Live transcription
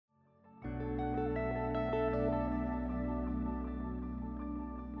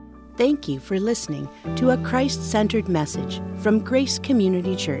Thank you for listening to a Christ-centered message from Grace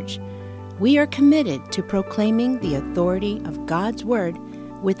Community Church. We are committed to proclaiming the authority of God's Word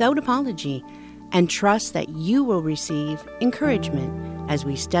without apology and trust that you will receive encouragement as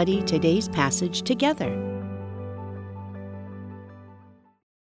we study today's passage together.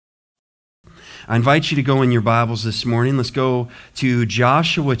 I invite you to go in your Bibles this morning. Let's go to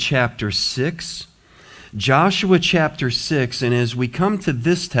Joshua chapter 6. Joshua chapter 6, and as we come to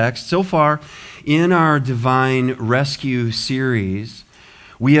this text, so far in our Divine Rescue series,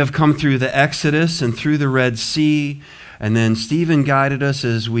 we have come through the Exodus and through the Red Sea, and then Stephen guided us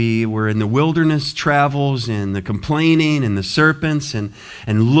as we were in the wilderness travels and the complaining and the serpents, and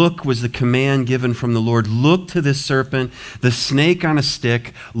look was the command given from the Lord. Look to this serpent, the snake on a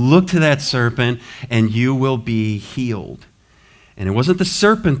stick, look to that serpent, and you will be healed. And it wasn't the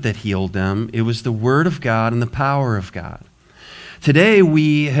serpent that healed them, it was the Word of God and the power of God. Today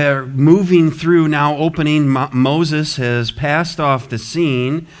we are moving through now opening. Moses has passed off the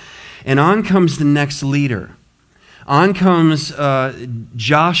scene, and on comes the next leader. On comes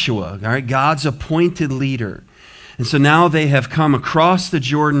Joshua, all right, God's appointed leader. And so now they have come across the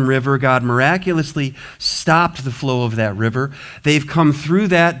Jordan River. God miraculously stopped the flow of that river. They've come through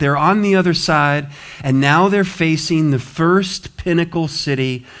that. They're on the other side. And now they're facing the first pinnacle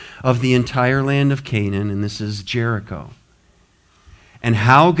city of the entire land of Canaan, and this is Jericho. And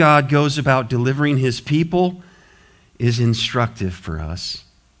how God goes about delivering his people is instructive for us.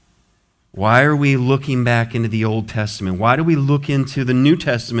 Why are we looking back into the Old Testament? Why do we look into the New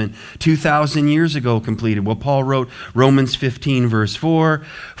Testament 2,000 years ago completed? Well, Paul wrote Romans 15, verse 4,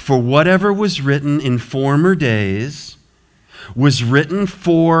 "For whatever was written in former days was written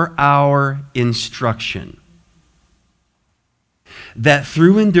for our instruction, that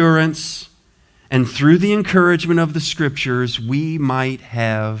through endurance and through the encouragement of the Scriptures we might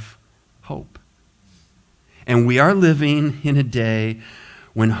have hope." And we are living in a day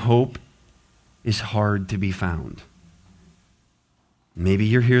when hope is hard to be found. Maybe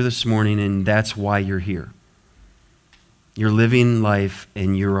you're here this morning and that's why you're here. You're living life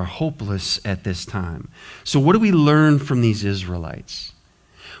and you're hopeless at this time. So what do we learn from these Israelites?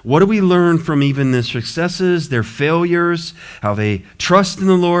 What do we learn from even their successes, their failures, how they trust in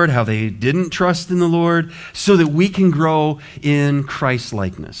the Lord, how they didn't trust in the Lord, so that we can grow in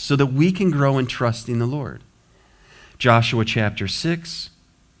Christ-likeness, so that we can grow in trusting the Lord? Joshua chapter 6,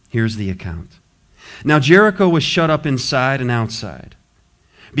 here's the account. Now Jericho was shut up inside and outside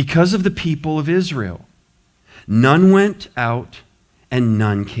because of the people of Israel. None went out and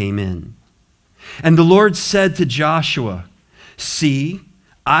none came in. And the Lord said to Joshua, "See,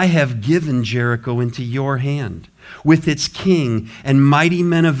 I have given Jericho into your hand, with its king and mighty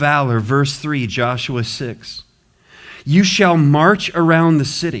men of valor." Verse 3, Joshua 6. "You shall march around the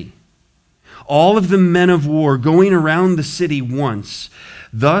city, all of the men of war going around the city once.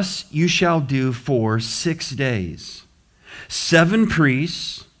 Thus you shall do for 6 days. 7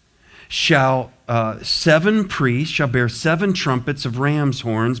 priests shall bear 7 trumpets of ram's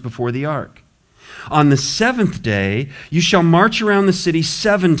horns before the ark. On the 7th day you shall march around the city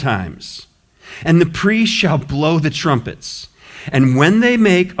 7 times, and the priests shall blow the trumpets. And when they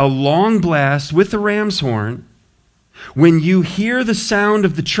make a long blast with the ram's horn, when you hear the sound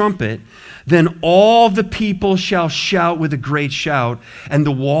of the trumpet, then all the people shall shout with a great shout, and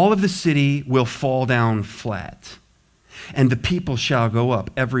the wall of the city will fall down flat, and the people shall go up,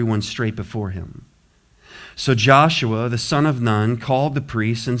 everyone straight before him." So Joshua, the son of Nun, called the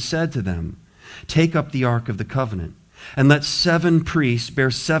priests and said to them, "Take up the ark of the covenant, and let 7 priests bear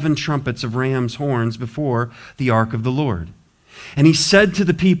 7 trumpets of ram's horns before the ark of the Lord." And he said to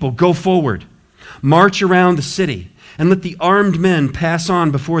the people, "Go forward, march around the city, and let the armed men pass on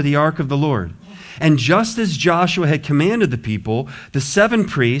before the ark of the Lord." And just as Joshua had commanded the people, the 7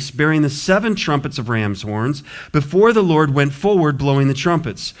 priests bearing the 7 trumpets of ram's horns before the Lord went forward blowing the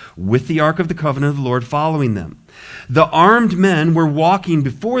trumpets, with the ark of the covenant of the Lord following them. The armed men were walking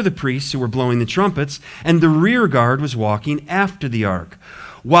before the priests who were blowing the trumpets, and the rear guard was walking after the ark,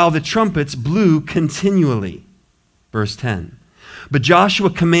 while the trumpets blew continually. Verse 10. But Joshua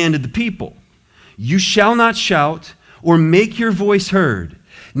commanded the people, "You shall not shout or make your voice heard,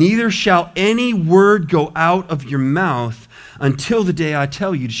 neither shall any word go out of your mouth until the day I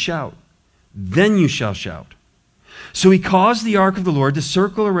tell you to shout. Then you shall shout." So he caused the ark of the Lord to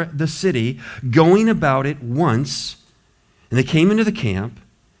circle the city, going about it once, and they came into the camp,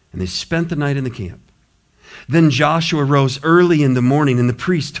 and they spent the night in the camp. Then Joshua rose early in the morning, and the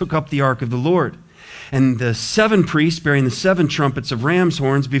priests took up the ark of the Lord. And the 7 priests bearing the 7 trumpets of ram's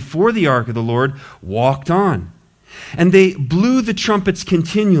horns before the ark of the Lord walked on. And they blew the trumpets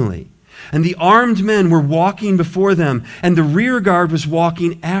continually. And the armed men were walking before them, and the rear guard was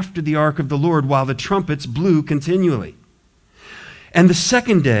walking after the ark of the Lord, while the trumpets blew continually. And the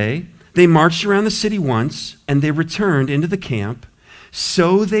second day, they marched around the city once, and they returned into the camp.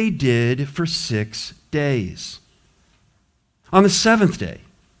 So they did for 6 days. On the seventh day,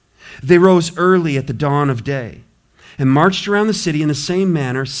 they rose early at the dawn of day, and marched around the city in the same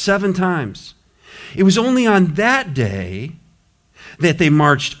manner 7 times. It was only on that day that they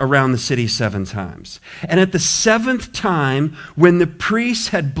marched around the city 7 times. And at the 7th time, when the priests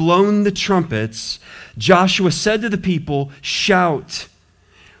had blown the trumpets, Joshua said to the people, "Shout,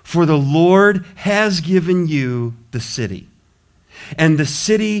 for the Lord has given you the city. And the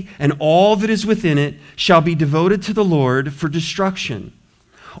city and all that is within it shall be devoted to the Lord for destruction.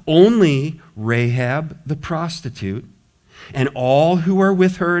 Only Rahab the prostitute and all who are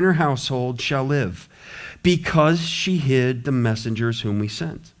with her in her household shall live, because she hid the messengers whom we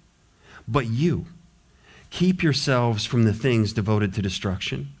sent. But you, keep yourselves from the things devoted to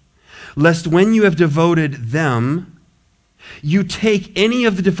destruction, lest when you have devoted them, you take any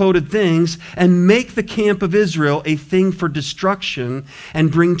of the devoted things and make the camp of Israel a thing for destruction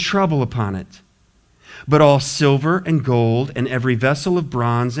and bring trouble upon it. But all silver and gold and every vessel of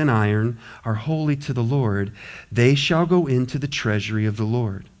bronze and iron are holy to the Lord. They shall go into the treasury of the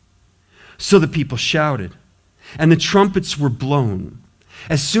Lord." So the people shouted, and the trumpets were blown.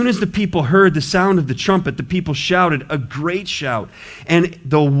 As soon as the people heard the sound of the trumpet, the people shouted a great shout, and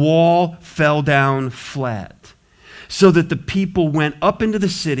the wall fell down flat, so that the people went up into the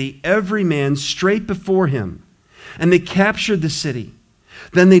city, every man straight before him, and they captured the city.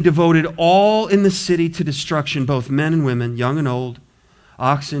 Then they devoted all in the city to destruction, both men and women, young and old,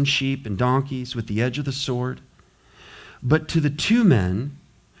 oxen, sheep, and donkeys, with the edge of the sword. But to the 2 men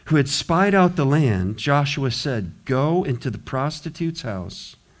who had spied out the land, Joshua said, "Go into the prostitute's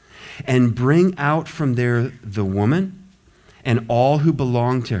house and bring out from there the woman and all who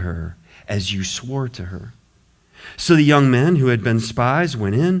belong to her, as you swore to her." So the young men who had been spies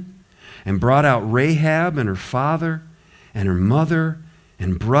went in and brought out Rahab and her father and her mother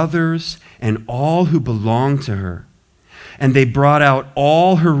and brothers and all who belonged to her. And they brought out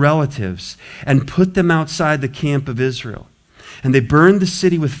all her relatives and put them outside the camp of Israel. And they burned the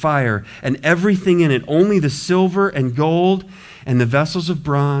city with fire and everything in it, only the silver and gold and the vessels of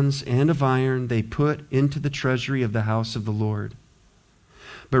bronze and of iron they put into the treasury of the house of the Lord.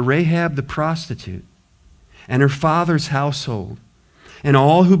 But Rahab the prostitute and her father's household and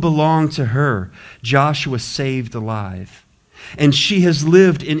all who belonged to her, Joshua saved alive. And she has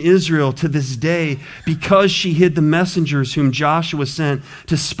lived in Israel to this day because she hid the messengers whom Joshua sent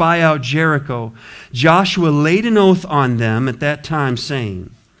to spy out Jericho. Joshua laid an oath on them at that time,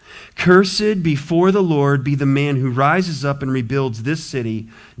 saying, "Cursed before the Lord be the man who rises up and rebuilds this city,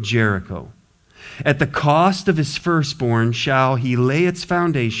 Jericho. At the cost of his firstborn shall he lay its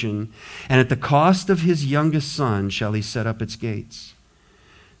foundation, and at the cost of his youngest son shall he set up its gates."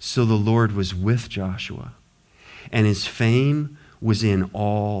 So the Lord was with Joshua, and his fame was in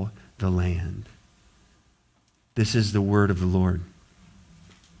all the land. This is the word of the Lord.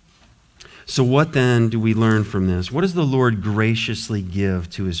 So what then do we learn from this? What does the Lord graciously give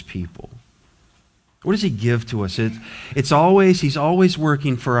to his people? What does he give to us? He's always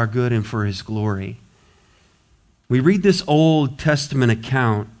working for our good and for his glory. We read this Old Testament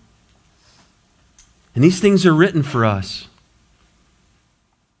account, and these things are written for us.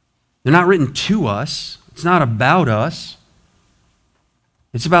 They're not written to us. It's not about us.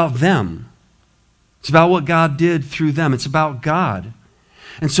 It's about them. It's about what God did through them. It's about God.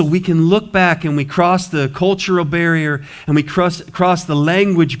 And so we can look back and we cross the cultural barrier and we cross the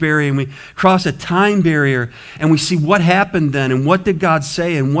language barrier and we cross a time barrier and we see what happened then and what did God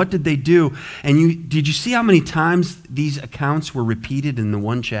say and what did they do. And did you see how many times these accounts were repeated in the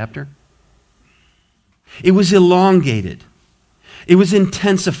one chapter? It was elongated. It was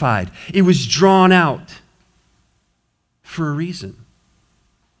intensified. It was drawn out for a reason.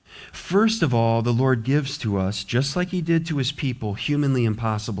 First of all, the Lord gives to us, just like he did to his people, humanly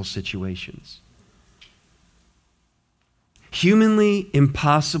impossible situations. Humanly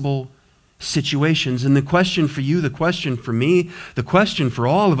impossible situations. And the question for you, the question for me, the question for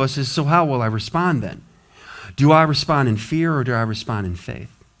all of us is, so how will I respond then? Do I respond in fear or do I respond in faith?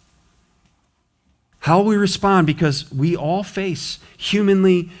 How will we respond? Because we all face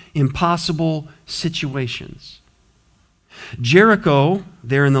humanly impossible situations. Jericho,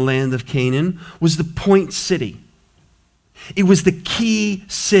 there in the land of Canaan, was the point city. It was the key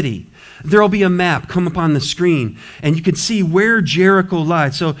city. there'll be a map come up on the screen, and you can see where Jericho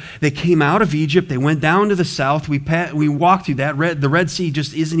lies. So they came out of Egypt. They went down to the south. We walked through that. The Red Sea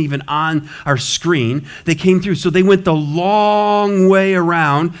just isn't even on our screen. They came through. So they went the long way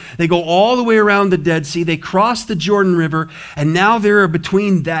around. They go all the way around the Dead Sea. They crossed the Jordan River, and now they're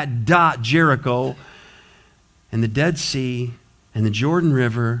between that dot, Jericho, and the Dead Sea and the Jordan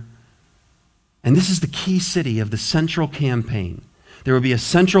River. And this is the key city of the central campaign. There would be a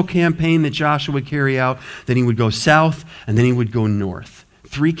central campaign that Joshua would carry out, then he would go south, and then he would go north.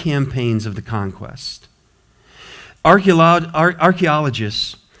 3 campaigns of the conquest.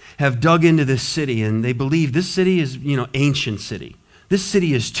 Archaeologists have dug into this city, and they believe this city is, ancient city. This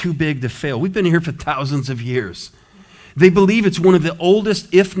city is too big to fail. We've been here for thousands of years. They believe it's one of the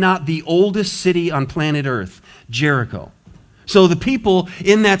oldest, if not the oldest city on planet Earth, Jericho. So the people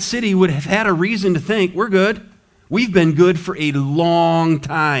in that city would have had a reason to think, we're good. We've been good for a long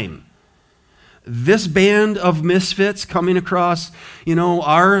time. This band of misfits coming across,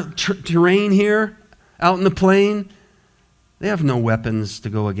 our terrain here out in the plain, they have no weapons to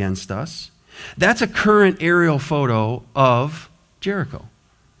go against us. That's a current aerial photo of Jericho,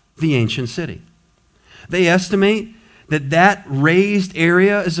 the ancient city. They estimate that raised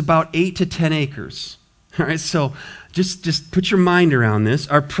area is about 8 to 10 acres. All right, so just put your mind around this.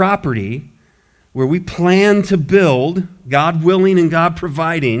 Our property, where we plan to build, God willing and God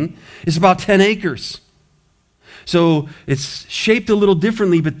providing, is about 10 acres. So it's shaped a little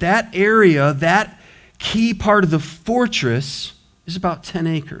differently, but that area, that key part of the fortress, is about 10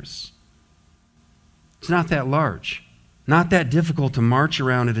 acres. It's not that large. Not that difficult to march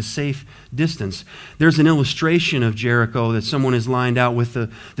around at a safe distance. There's an illustration of Jericho that someone has lined out with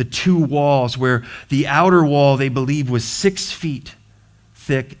the 2 walls, where the outer wall, they believe, was 6 feet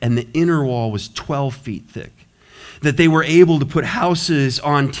thick and the inner wall was 12 feet thick. That they were able to put houses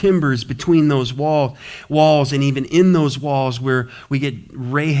on timbers between those walls, and even in those walls where we get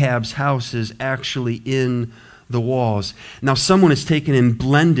Rahab's houses actually in the walls. Now someone has taken and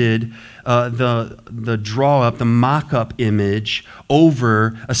blended the draw-up, the mock-up image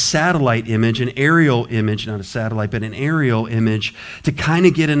over a satellite image, an aerial image, not a satellite, but an aerial image, to kind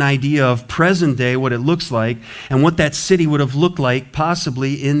of get an idea of present day, what it looks like, and what that city would have looked like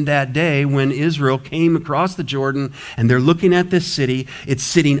possibly in that day when Israel came across the Jordan, and they're looking at this city. It's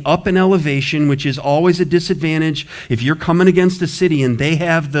sitting up in elevation, which is always a disadvantage if you're coming against a city and they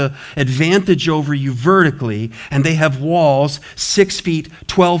have the advantage over you vertically, and they have walls 6 feet,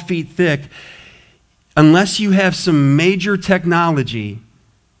 12 feet thick. Unless you have some major technology,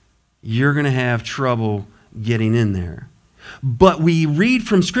 you're going to have trouble getting in there. But we read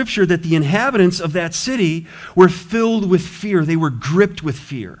from Scripture that the inhabitants of that city were filled with fear. They were gripped with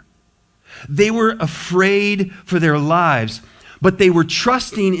fear. They were afraid for their lives, but they were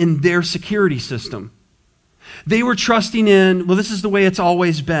trusting in their security system. They were trusting in, well, this is the way it's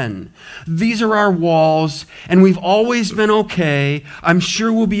always been. These are our walls, and we've always been okay. I'm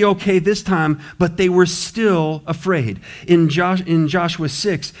sure we'll be okay this time, but they were still afraid. In Joshua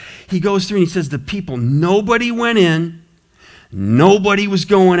 6, he goes through and he says, the people, nobody went in, nobody was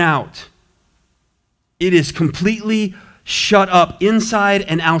going out. It is completely shut up inside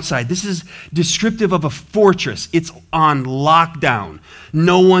and outside. This is descriptive of a fortress. It's on lockdown.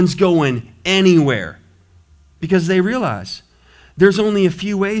 No one's going anywhere. Because they realize there's only a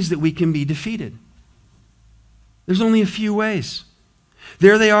few ways that we can be defeated. There's only a few ways.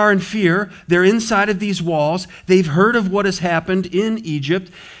 There they are in fear. They're inside of these walls. They've heard of what has happened in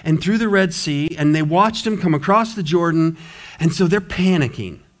Egypt and through the Red Sea, and they watched him come across the Jordan, and so they're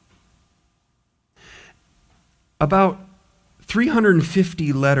panicking. About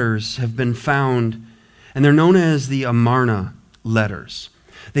 350 letters have been found, and they're known as the Amarna letters.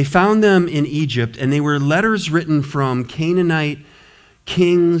 They found them in Egypt, and they were letters written from Canaanite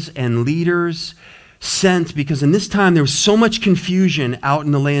kings and leaders sent, because in this time there was so much confusion out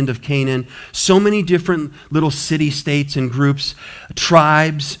in the land of Canaan, so many different little city-states and groups,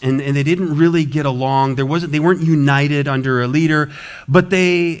 tribes, and they didn't really get along. They weren't united under a leader, but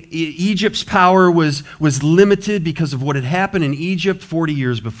Egypt's power was limited because of what had happened in Egypt 40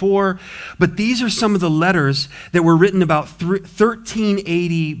 years before. But these are some of the letters that were written about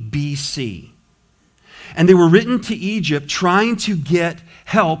 1380 BC. And they were written to Egypt trying to get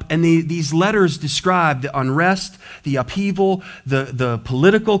help, and these letters describe the unrest, the upheaval, the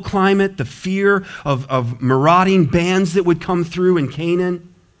political climate, the fear of marauding bands that would come through in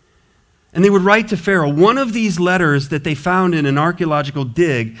Canaan. And they would write to Pharaoh. One of these letters that they found in an archaeological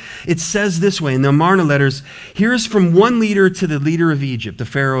dig, it says this way in the Amarna letters, here's from one leader to the leader of Egypt, the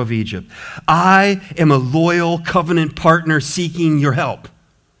Pharaoh of Egypt. I am a loyal covenant partner seeking your help.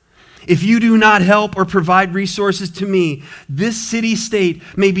 If you do not help or provide resources to me, this city-state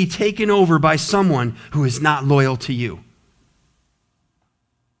may be taken over by someone who is not loyal to you.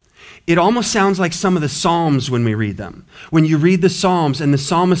 It almost sounds like some of the Psalms when we read them. When you read the Psalms and the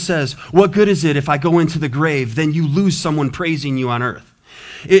psalmist says, what good is it if I go into the grave? Then you lose someone praising you on earth.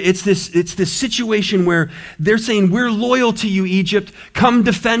 It's this situation where they're saying, we're loyal to you, Egypt. Come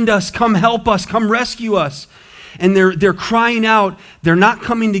defend us. Come help us. Come rescue us. And they're crying out. They're not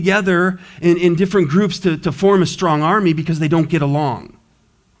coming together in different groups to form a strong army because they don't get along.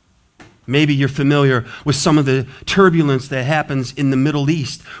 Maybe you're familiar with some of the turbulence that happens in the Middle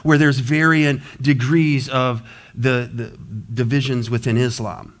East, where there's varying degrees of the divisions within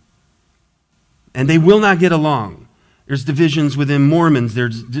Islam. And they will not get along. There's divisions within Mormons.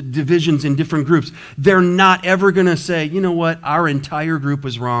 There's divisions in different groups. They're not ever going to say, you know what, our entire group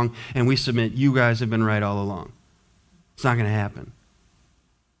was wrong, and we submit, you guys have been right all along. It's not going to happen.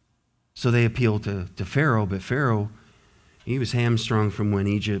 So they appeal to Pharaoh, but Pharaoh, he was hamstrung from when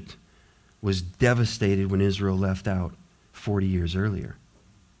Egypt was devastated when Israel left out 40 years earlier.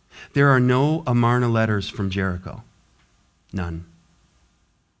 There are no Amarna letters from Jericho. None.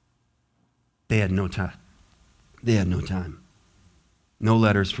 They had no time. They had no time. No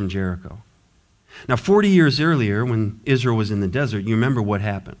letters from Jericho. Now, 40 years earlier, when Israel was in the desert, you remember what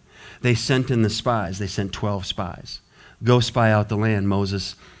happened. They sent in the spies. They sent 12 spies. Go spy out the land,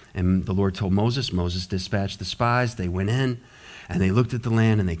 Moses. And the Lord told Moses. Moses dispatched the spies. They went in, and they looked at the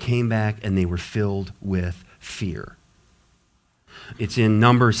land, and they came back, and they were filled with fear. It's in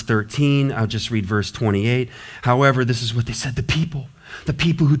Numbers 13. I'll just read verse 28. However, this is what they said. The people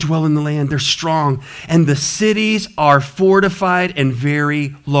who dwell in the land, they're strong, and the cities are fortified and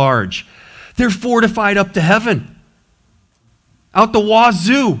very large. They're fortified up to heaven, out the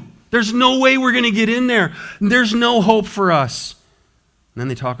wazoo. There's no way we're going to get in there. There's no hope for us. And then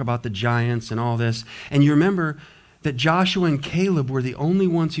they talk about the giants and all this. And you remember that Joshua and Caleb were the only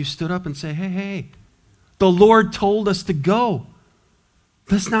ones who stood up and say, hey, the Lord told us to go.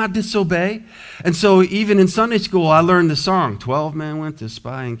 Let's not disobey. And so even in Sunday school, I learned the song, 12 men went to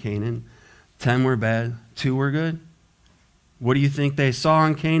spy in Canaan. 10 were bad, 2 were good. What do you think they saw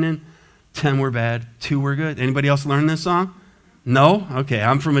in Canaan? 10 were bad, 2 were good. Anybody else learn this song? No? Okay,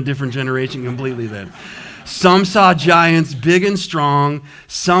 I'm from a different generation completely then. Some saw giants big and strong.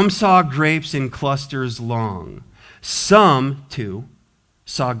 Some saw grapes in clusters long. Some, 2,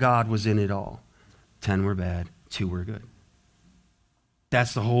 saw God was in it all. 10 were bad, 2 were good.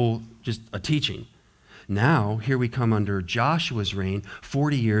 That's the whole, just a teaching. Now, here we come under Joshua's reign,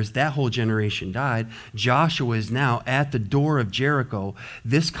 40 years, that whole generation died. Joshua is now at the door of Jericho.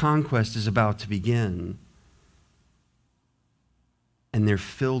 This conquest is about to begin. And they're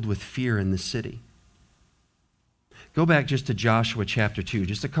filled with fear in the city. Go back just to Joshua chapter 2,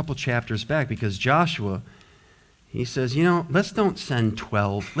 just a couple chapters back, because Joshua, he says, let's don't send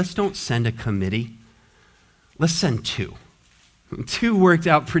 12. Let's don't send a committee. Let's send 2. 2 worked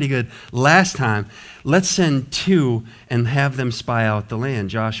out pretty good last time. Let's send 2 and have them spy out the land.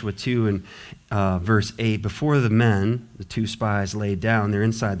 Joshua 2 and verse 8, before the men, the 2 spies laid down, they're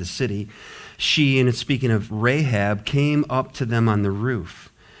inside the city. She, and it's speaking of Rahab, came up to them on the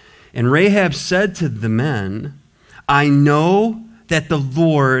roof. And Rahab said to the men, I know that the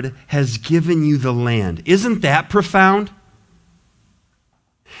Lord has given you the land. Isn't that profound?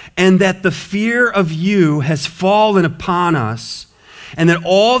 And that the fear of you has fallen upon us, and that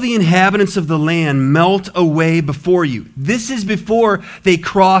all the inhabitants of the land melt away before you. This is before they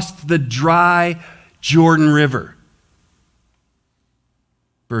crossed the dry Jordan River.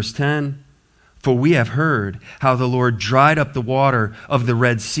 Verse 10, for we have heard how the Lord dried up the water of the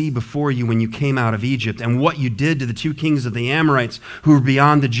Red Sea before you when you came out of Egypt, and what you did to the 2 kings of the Amorites who were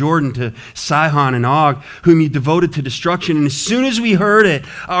beyond the Jordan, to Sihon and Og, whom you devoted to destruction. And as soon as we heard it,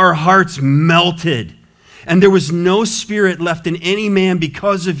 our hearts melted, and there was no spirit left in any man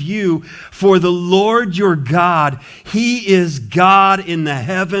because of you. For the Lord your God, He is God in the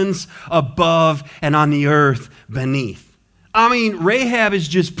heavens above and on the earth beneath. I mean, Rahab is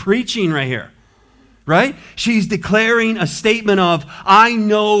just preaching right here. Right? She's declaring a statement of, I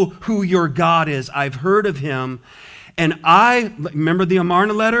know who your God is. I've heard of him. And remember the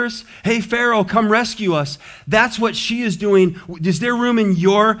Amarna letters? Hey, Pharaoh, come rescue us. That's what she is doing. Is there room in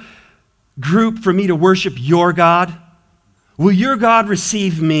your group for me to worship your God? Will your God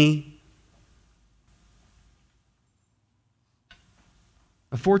receive me?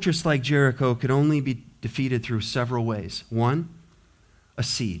 A fortress like Jericho could only be defeated through several ways. 1, a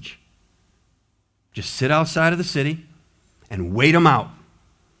siege. Just sit outside of the city and wait them out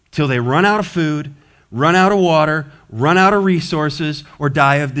till they run out of food, run out of water, run out of resources, or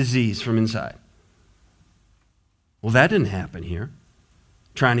die of disease from inside. Well, that didn't happen here.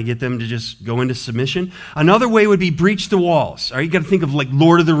 Trying to get them to just go into submission. Another way would be breach the walls. All right, you got to think of like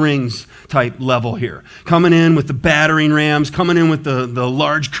Lord of the Rings type level here. Coming in with the battering rams, coming in with the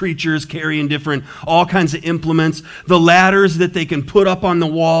large creatures carrying all kinds of implements, the ladders that they can put up on the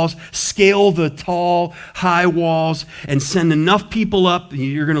walls, scale the tall, high walls, and send enough people up.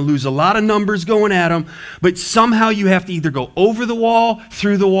 You're going to lose a lot of numbers going at them, but somehow you have to either go over the wall,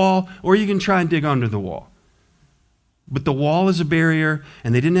 through the wall, or you can try and dig under the wall. But the wall is a barrier,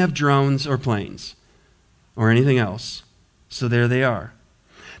 and they didn't have drones or planes or anything else. So there they are.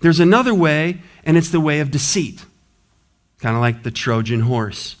 There's another way, and it's the way of deceit. Kind of like the Trojan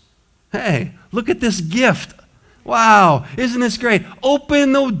horse. Hey, look at this gift. Wow, isn't this great?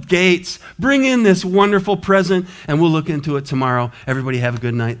 Open the gates. Bring in this wonderful present, and we'll look into it tomorrow. Everybody have a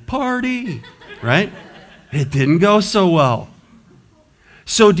good night. Party, right? It didn't go so well.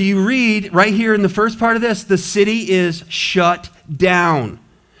 So do you read right here in the first part of this, the city is shut down.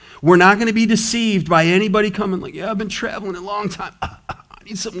 We're not going to be deceived by anybody coming like, yeah, I've been traveling a long time. I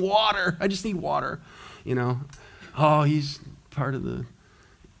need some water. I just need water. Oh, he's part of the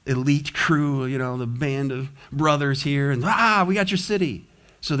elite crew, the band of brothers here. And we got your city.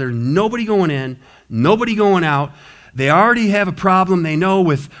 So there's nobody going in, nobody going out. They already have a problem they know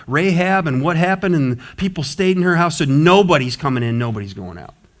with Rahab and what happened, and people stayed in her house, so nobody's coming in, nobody's going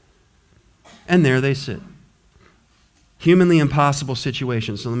out. And there they sit. Humanly impossible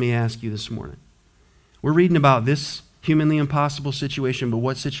situation. So let me ask you this morning. We're reading about this humanly impossible situation, but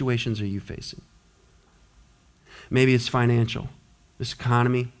what situations are you facing? Maybe it's financial. This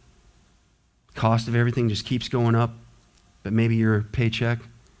economy, cost of everything just keeps going up, but maybe your paycheck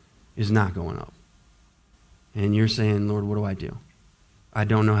is not going up. And you're saying, Lord, what do I do? I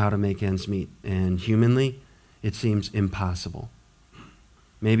don't know how to make ends meet. And humanly, it seems impossible.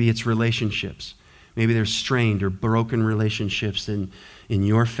 Maybe it's relationships. Maybe there's strained or broken relationships in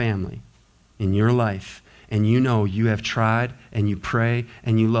your family, in your life. And you have tried and you pray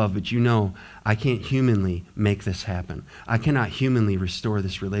and you love, but I can't humanly make this happen. I cannot humanly restore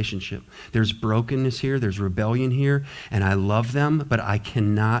this relationship. There's brokenness here, there's rebellion here, and I love them, but I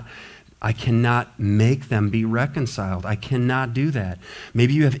cannot make them be reconciled. I cannot do that.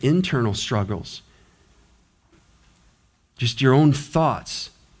 Maybe you have internal struggles. Just your own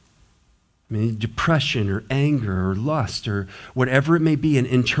thoughts. Depression or anger or lust or whatever it may be. And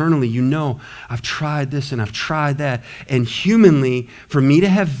internally, I've tried this and I've tried that. And humanly, for me to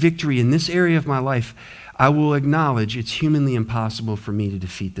have victory in this area of my life, I will acknowledge it's humanly impossible for me to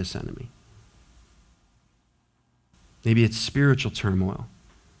defeat this enemy. Maybe it's spiritual turmoil.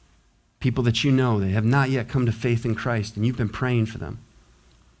 People that they have not yet come to faith in Christ, and you've been praying for them.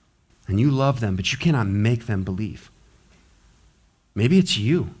 And you love them, but you cannot make them believe. Maybe it's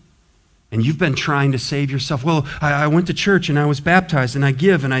you, and you've been trying to save yourself. Well, I went to church, and I was baptized, and I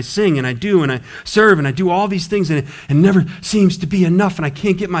give, and I sing, and I do, and I serve, and I do all these things, and it never seems to be enough, and I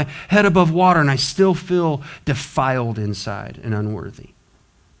can't get my head above water, and I still feel defiled inside and unworthy.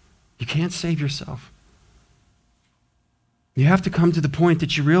 You can't save yourself. You have to come to the point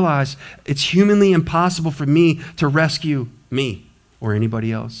that you realize it's humanly impossible for me to rescue me or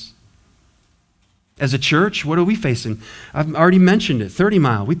anybody else. As a church, what are we facing? I've already mentioned it, 30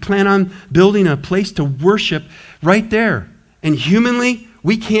 Mile. We plan on building a place to worship right there. And humanly,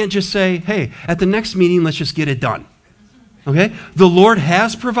 we can't just say, hey, at the next meeting, let's just get it done. Okay? The Lord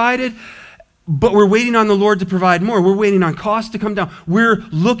has provided, but we're waiting on the Lord to provide more. We're waiting on costs to come down. We're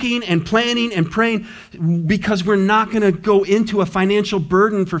looking and planning and praying because we're not going to go into a financial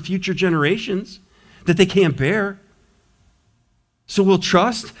burden for future generations that they can't bear. So we'll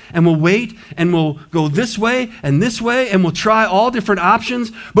trust and we'll wait and we'll go this way and we'll try all different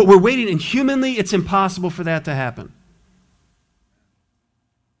options, but we're waiting, and humanly it's impossible for that to happen.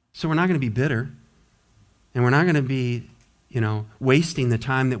 So we're not going to be bitter, and we're not going to be wasting the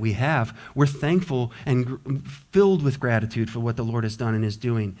time that we have. We're thankful and filled with gratitude for what the Lord has done and is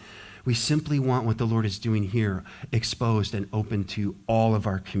doing. We simply want what the Lord is doing here exposed and open to all of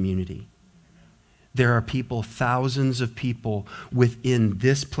our community. There are people, thousands of people within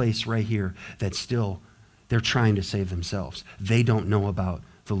this place right here that they're trying to save themselves. They don't know about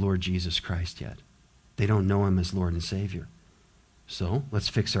the Lord Jesus Christ yet. They don't know him as Lord and Savior. So let's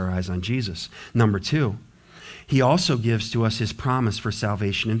fix our eyes on Jesus. Number 2, he also gives to us his promise for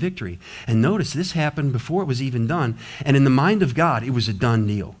salvation and victory. And notice, this happened before it was even done. And in the mind of God, it was a done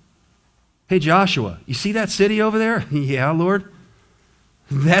deal. Hey, Joshua, you see that city over there? Yeah, Lord.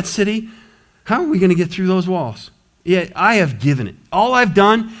 That city? How are we going to get through those walls? Yeah, I have given it. All I've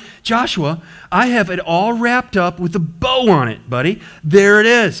done, Joshua, I have it all wrapped up with a bow on it, buddy. There it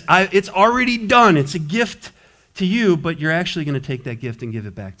is. It's already done. It's a gift to you, but you're actually going to take that gift and give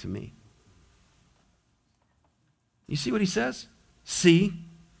it back to me. You see what he says? See?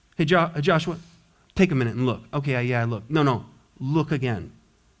 Hey, Joshua, take a minute and look. Okay, yeah, I look. No, look again.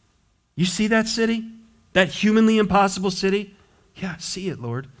 You see that city? That humanly impossible city? Yeah, see it,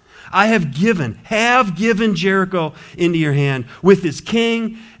 Lord. I have given Jericho into your hand with its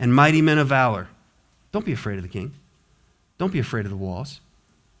king and mighty men of valor. Don't be afraid of the king. Don't be afraid of the walls.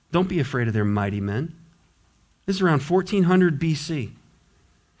 Don't be afraid of their mighty men. This is around 1400 BC.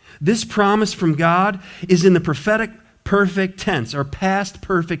 This promise from God is in the prophetic perfect tense, or past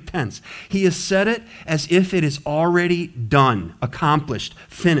perfect tense. He has said it as if it is already done, accomplished,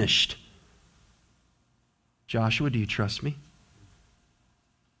 finished. Joshua, do you trust me?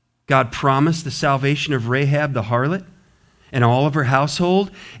 God promised the salvation of Rahab the harlot and all of her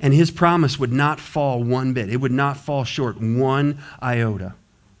household, and his promise would not fall one bit. It would not fall short one iota.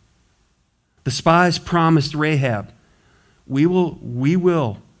 The spies promised Rahab, we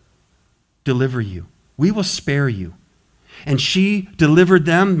will deliver you. We will spare you. And she delivered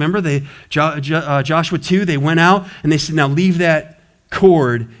them. Remember, Joshua 2, they went out and they said, now leave that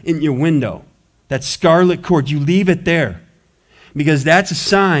cord in your window. That scarlet cord, you leave it there. Because that's a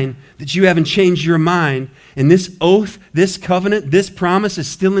sign that you haven't changed your mind. And this oath, this covenant, this promise is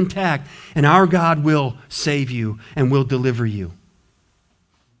still intact. And our God will save you and will deliver you.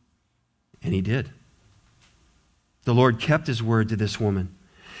 And he did. The Lord kept his word to this woman.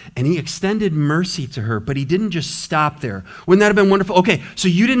 And he extended mercy to her, but he didn't just stop there. Wouldn't that have been wonderful? Okay, so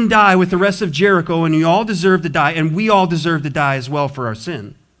you didn't die with the rest of Jericho, and you all deserve to die, and we all deserve to die as well for our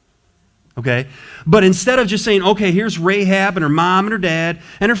sin. Okay? But instead of just saying, okay, here's Rahab and her mom and her dad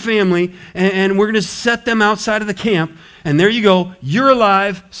and her family, and we're going to set them outside of the camp, and there you go, you're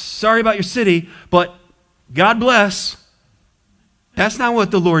alive, sorry about your city, but God bless. That's not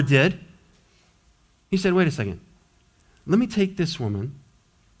what the Lord did. He said, wait a second. Let me take this woman,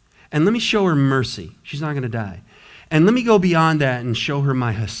 and let me show her mercy. She's not going to die. And let me go beyond that and show her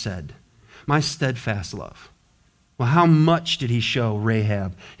my hesed, my steadfast love. Well, how much did he show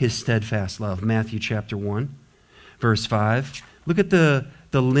Rahab his steadfast love? Matthew chapter 1, verse 5. Look at the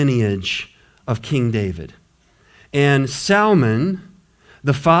lineage of King David. And Salmon,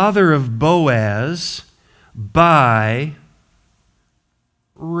 the father of Boaz, by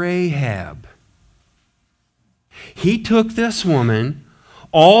Rahab. He took this woman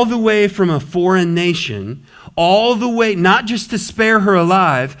all the way from a foreign nation, all the way, not just to spare her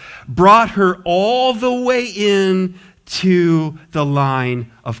alive, brought her all the way in to the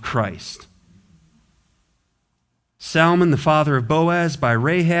line of Christ. Salmon, the father of Boaz, by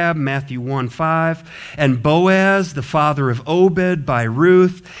Rahab, Matthew 1:5, and Boaz, the father of Obed, by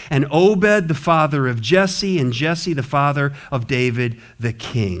Ruth, and Obed, the father of Jesse, and Jesse, the father of David, the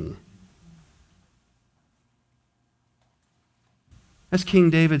king. That's King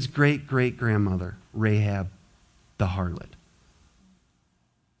David's great-great-grandmother, Rahab the harlot.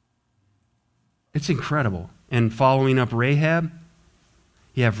 It's incredible. And following up Rahab,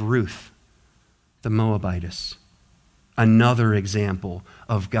 you have Ruth, the Moabitess. Another example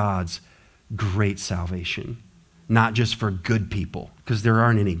of God's great salvation. Not just for good people, because there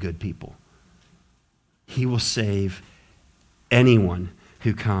aren't any good people. He will save anyone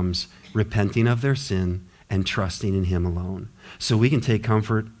who comes repenting of their sin and trusting in him alone. So we can take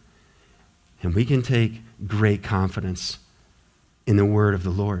comfort and we can take great confidence in the word of the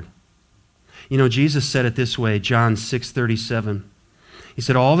Lord. You know, Jesus said it this way, John 6:37. He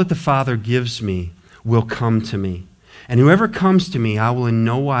said, all that the Father gives me will come to me. And whoever comes to me, I will in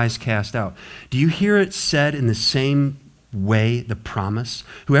no wise cast out. Do you hear it said in the same way, the promise?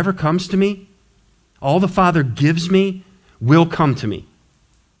 Whoever comes to me, all the Father gives me will come to me.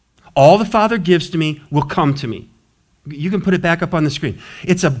 All the Father gives to me will come to me. You can put it back up on the screen.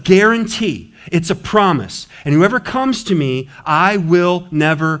 It's a guarantee. It's a promise. And whoever comes to me, I will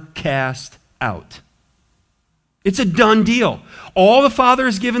never cast out. It's a done deal. All the Father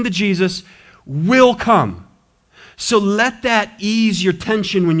has given to Jesus will come. So let that ease your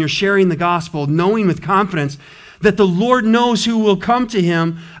tension when you're sharing the gospel, knowing with confidence that the Lord knows who will come to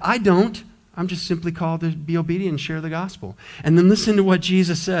him. I don't. I'm just simply called to be obedient and share the gospel. And then listen to what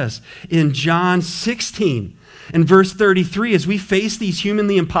Jesus says in John 16 and verse 33. As we face these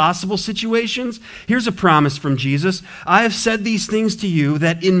humanly impossible situations, here's a promise from Jesus. I have said these things to you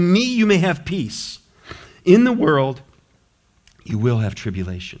that in me you may have peace. In the world you will have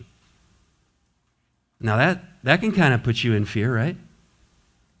tribulation. Now that can kind of put you in fear, right?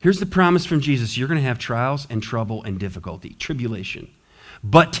 Here's the promise from Jesus. You're going to have trials and trouble and difficulty, tribulation.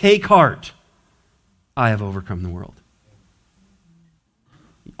 But take heart. I have overcome the world.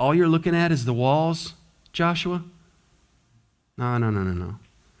 All you're looking at is the walls, Joshua? No.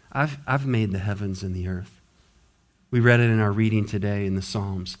 I've made the heavens and the earth. We read it in our reading today in the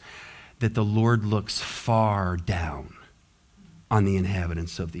Psalms, that the Lord looks far down on the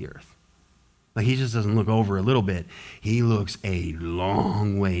inhabitants of the earth. Like he just doesn't look over a little bit. He looks a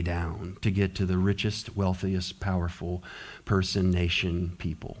long way down to get to the richest, wealthiest, powerful person, nation,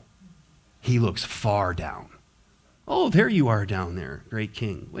 people. He looks far down. Oh, there you are down there, great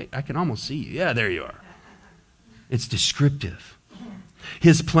king. Wait, I can almost see you. Yeah, there you are. It's descriptive.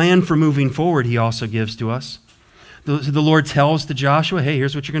 His plan for moving forward, he also gives to us. The Lord tells to Joshua, hey,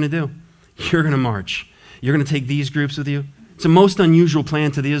 here's what you're going to do. You're going to march. You're going to take these groups with you. It's a most unusual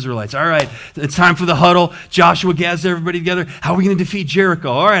plan to the Israelites. All right, it's time for the huddle. Joshua gathers everybody together. How are we going to defeat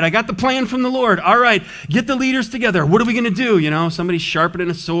Jericho? All right, I got the plan from the Lord. All right, get the leaders together. What are we going to do? You know, somebody's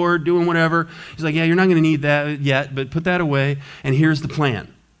sharpening a sword, doing whatever. He's like, yeah, you're not going to need that yet, but put that away. And here's the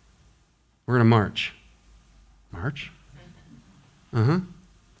plan. We're going to march. March? And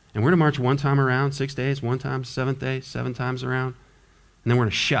we're going to march one time around, 6 days, one time, seventh day, 7 times around. And then we're going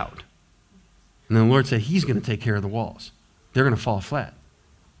to shout. And then the Lord said he's going to take care of the walls. They're going to fall flat.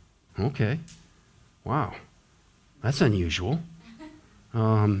 Okay. Wow. That's unusual.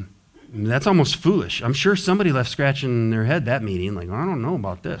 That's almost foolish. I'm sure somebody left scratching their head that meeting, like, I don't know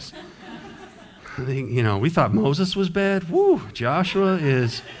about this. You know, we thought Moses was bad. Woo, Joshua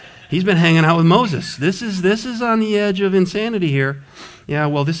he's been hanging out with Moses. This is on the edge of insanity here. Yeah,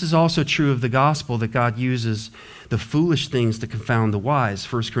 well, this is also true of the gospel, that God uses the foolish things to confound the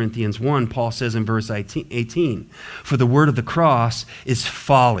wise. 1 Corinthians 1, Paul says in verse 18, for the word of the cross is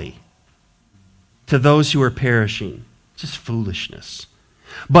folly to those who are perishing. Just foolishness.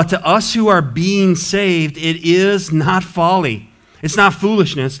 But to us who are being saved, it is not folly. It's not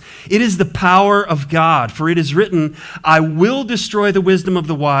foolishness. It is the power of God. For it is written, I will destroy the wisdom of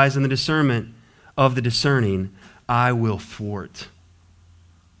the wise, and the discernment of the discerning I will thwart.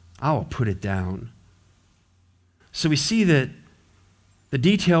 I will put it down. So we see that the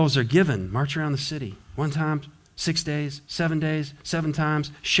details are given. March around the city. 1 time, 6 days, 7 days, 7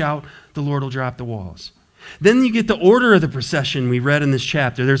 times. Shout, the Lord will drop the walls. Then you get the order of the procession we read in this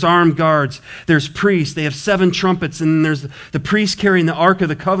chapter. There's armed guards, there's priests, they have 7 trumpets, and then there's the priest carrying the Ark of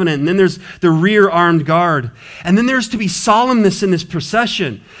the Covenant, and then there's the rear armed guard. And then there's to be solemnness in this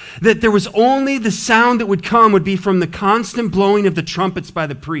procession, that there was only the sound that would come would be from the constant blowing of the trumpets by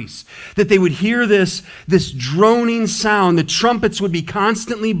the priests, that they would hear this droning sound. The trumpets would be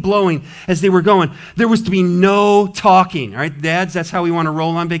constantly blowing as they were going. There was to be no talking, all right, dads, that's how we want to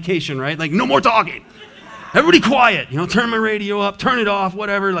roll on vacation, right? Like, no more talking. Everybody quiet, turn my radio up, turn it off,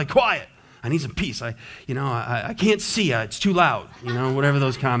 whatever, like quiet. I need some peace. I can't see, it's too loud, whatever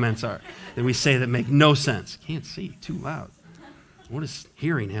those comments are that we say that make no sense. Can't see, too loud. What does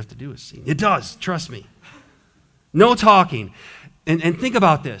hearing have to do with seeing? It does, trust me. No talking. And think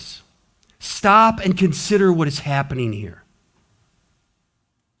about this. Stop and consider what is happening here.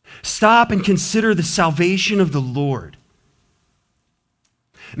 Stop and consider the salvation of the Lord.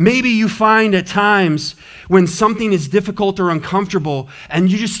 Maybe you find at times when something is difficult or uncomfortable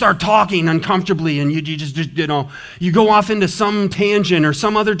and you just start talking uncomfortably and you just you go off into some tangent or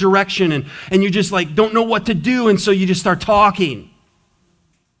some other direction and you just like don't know what to do, and so you just start talking.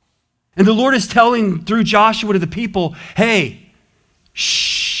 And the Lord is telling through Joshua to the people, hey,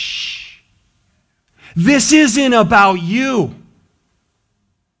 shh. This isn't about you.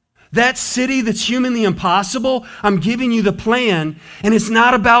 That city that's humanly impossible, I'm giving you the plan, and it's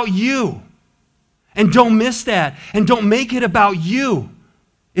not about you. And don't miss that. And don't make it about you.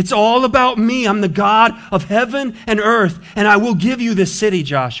 It's all about me. I'm the God of heaven and earth, and I will give you this city,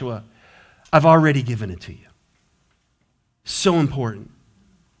 Joshua. I've already given it to you. So important.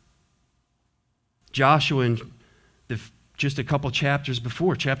 Joshua, in just a couple chapters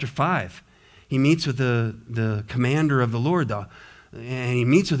before, chapter 5, he meets with the commander of the Lord, and he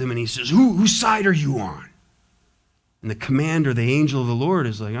meets with him and he says, whose side are you on? And the commander, the angel of the Lord,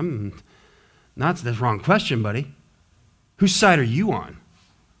 is like, that's the wrong question, buddy. Whose side are you on?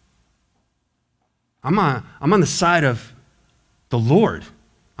 I'm on the side of the Lord.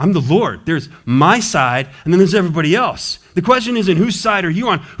 I'm the Lord. There's my side, and then there's everybody else. The question isn't whose side are you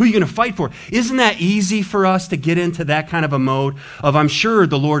on? Who are you going to fight for? Isn't that easy for us to get into that kind of a mode of, I'm sure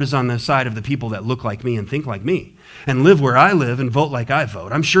the Lord is on the side of the people that look like me and think like me and live where I live and vote like I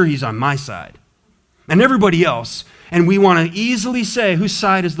vote. I'm sure he's on my side. And everybody else, and we want to easily say whose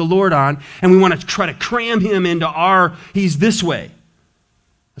side is the Lord on, and we want to try to cram him into he's this way.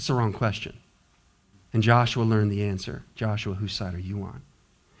 That's the wrong question. And Joshua learned the answer. Joshua, whose side are you on?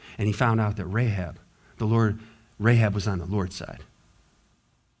 And he found out that Rahab was on the Lord's side.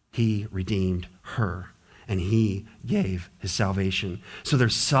 He redeemed her, and he gave his salvation. So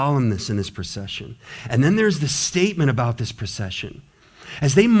there's solemnness in this procession. And then there's the statement about this procession.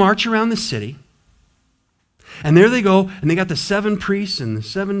 As they march around the city, and there they go, and they got the 7 priests and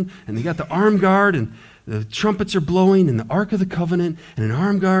they got the armed guard, and the trumpets are blowing, and the Ark of the Covenant, and an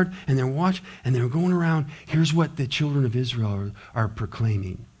armed guard, and they're going around. Here's what the children of Israel are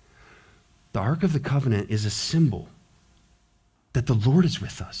proclaiming. The Ark of the Covenant is a symbol that the Lord is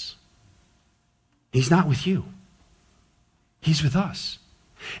with us. He's not with you. He's with us.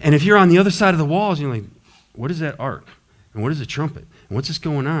 And if you're on the other side of the walls, you're like, what is that ark? And what is a trumpet? And what's this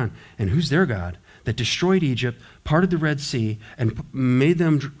going on? And who's their God that destroyed Egypt, parted the Red Sea, and made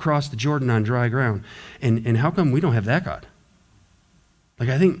them cross the Jordan on dry ground? And how come we don't have that God?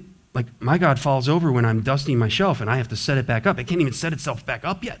 I think my God falls over when I'm dusting my shelf and I have to set it back up. It can't even set itself back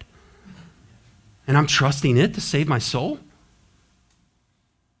up yet. And I'm trusting it to save my soul?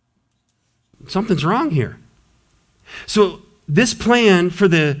 Something's wrong here. So this plan for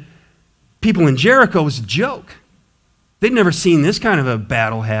the people in Jericho was a joke. They'd never seen this kind of a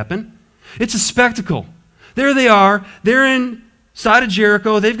battle happen. It's a spectacle. There they are. They're inside of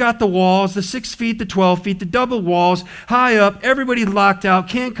Jericho. They've got the walls, the 6 feet, the 12 feet, the double walls, high up. Everybody locked out,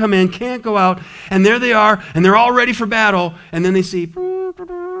 can't come in, can't go out. And there they are, and they're all ready for battle. And then they see, what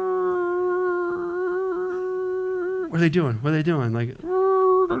are they doing? What are they doing?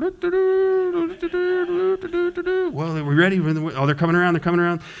 Well, are we ready? Oh, they're coming around.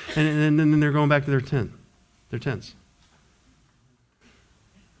 And then they're going back to their tents.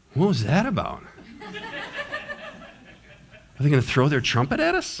 What was that about? Are they going to throw their trumpet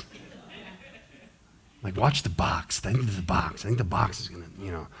at us? Watch the box. I think the box is going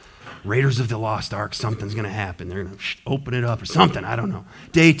to, Raiders of the Lost Ark, something's going to happen. They're going to open it up or something. I don't know.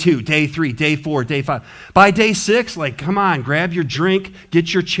 Day 2, day 3, day 4, day 5. By day 6, come on, grab your drink,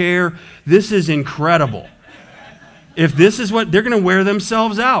 get your chair. This is incredible. If this is what, they're going to wear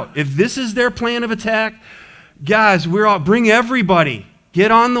themselves out. If this is their plan of attack, guys, bring everybody. Get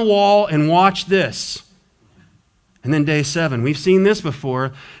on the wall and watch this. And then day 7, we've seen this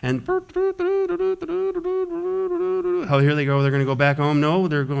before, and here they go, they're going to go back home. No,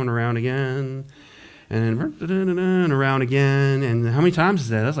 they're going around again, and around again, and how many times is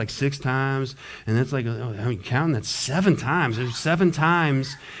that? That's 6 times, and that's counting, that's 7 times. There's 7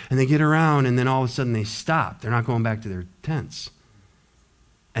 times, and they get around, and then all of a sudden they stop. They're not going back to their tents.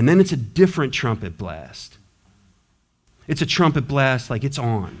 And then it's a different trumpet blast. It's a trumpet blast it's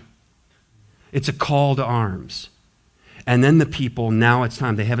on. It's a call to arms. And then the people, now it's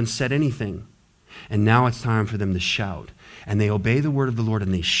time. They haven't said anything. And now it's time for them to shout. And they obey the word of the Lord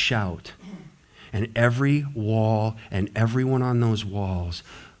and they shout. And every wall and everyone on those walls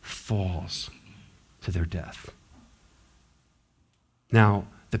falls to their death. Now,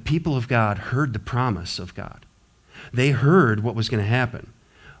 the people of God heard the promise of God. They heard what was going to happen.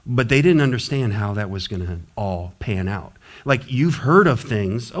 But they didn't understand how that was going to all pan out. You've heard of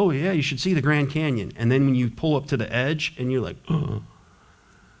things, oh yeah, you should see the Grand Canyon. And then when you pull up to the edge and you're like, oh,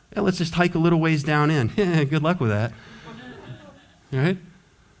 yeah, let's just hike a little ways down in. Good luck with that. Right?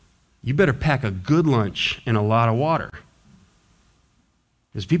 You better pack a good lunch and a lot of water.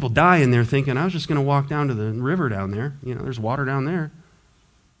 Because people die in there thinking, I was just going to walk down to the river down there. There's water down there.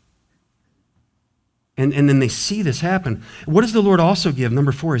 And then they see this happen. What does the Lord also give?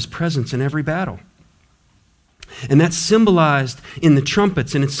 Number 4, his presence in every battle. And that's symbolized in the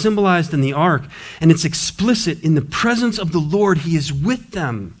trumpets, and it's symbolized in the ark, and it's explicit in the presence of the Lord. He is with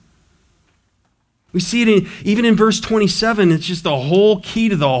them. We see it even in verse 27. It's just the whole key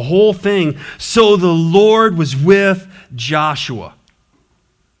to the whole thing. So the Lord was with Joshua.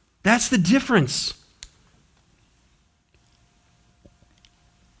 That's the difference.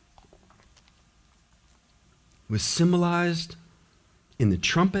 It was symbolized in the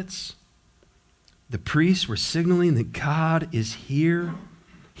trumpets. The priests were signaling that God is here.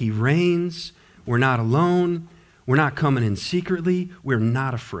 He reigns. We're not alone. We're not coming in secretly. We're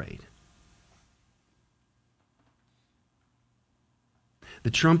not afraid.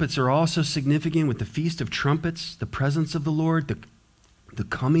 The trumpets are also significant with the Feast of Trumpets, the presence of the Lord, the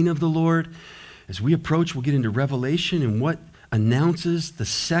coming of the Lord. As we approach, we'll get into Revelation and what announces the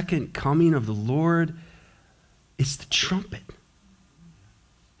second coming of the Lord. It's the trumpet.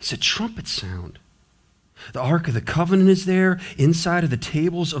 It's a trumpet sound. The Ark of the Covenant is there inside of the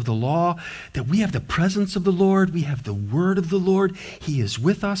tables of the law, that we have the presence of the Lord. We have the word of the Lord. He is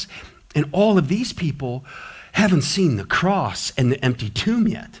with us. And all of these people haven't seen the cross and the empty tomb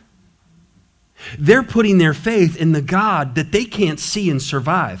yet. They're putting their faith in the God that they can't see and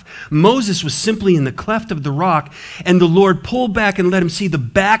survive. Moses was simply in the cleft of the rock, and the Lord pulled back and let him see the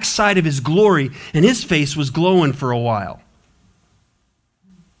backside of his glory, and his face was glowing for a while.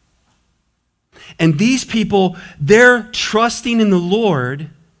 And these people, they're trusting in the Lord,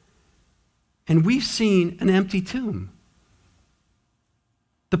 and we've seen an empty tomb.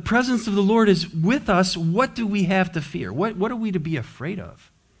 The presence of the Lord is with us. What do we have to fear? What are we to be afraid of?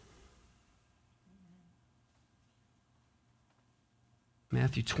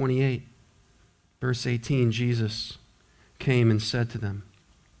 Matthew 28, verse 18, Jesus came and said to them,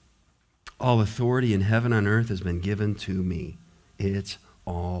 all authority in heaven and earth has been given to me. It's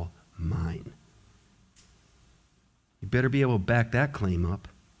all mine. You better be able to back that claim up.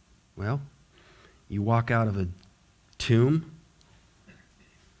 Well, you walk out of a tomb.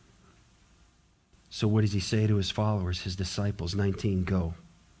 So what does he say to his followers, his disciples? 19, go.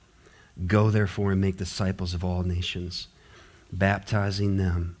 Go therefore and make disciples of all nations, baptizing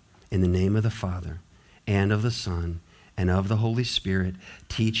them in the name of the Father and of the Son and of the Holy Spirit,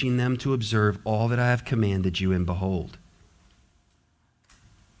 teaching them to observe all that I have commanded you, and behold.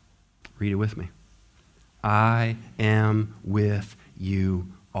 Read it with me. I am with you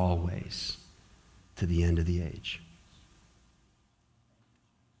always to the end of the age.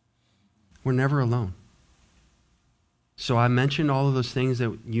 We're never alone. So I mentioned all of those things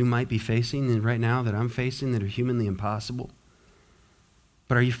that you might be facing and right now that I'm facing that are humanly impossible.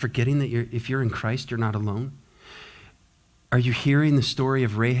 But are you forgetting that if you're in Christ, you're not alone? Are you hearing the story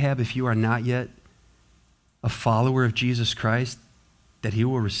of Rahab, if you are not yet a follower of Jesus Christ, that he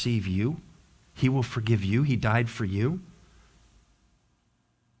will receive you? He will forgive you. He died for you.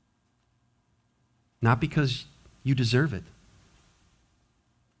 Not because you deserve it,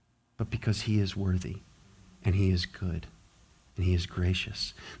 but because he is worthy, and he is good, and he is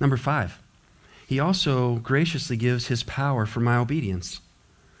gracious. Number 5, he also graciously gives his power for my obedience.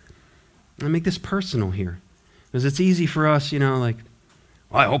 I make this personal here, because it's easy for us, well,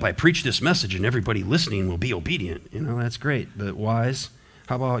 I hope I preach this message and everybody listening will be obedient. That's great. But wise,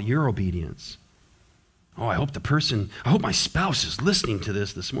 how about your obedience? Oh, I hope my spouse is listening to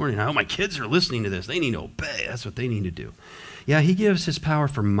this morning. I hope my kids are listening to this. They need to obey. That's what they need to do. Yeah, he gives his power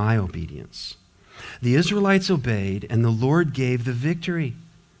for my obedience. The Israelites obeyed, and the Lord gave the victory.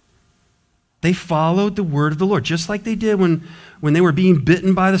 They followed the word of the Lord, just like they did when they were being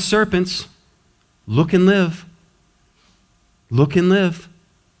bitten by the serpents. Look and live. Look and live.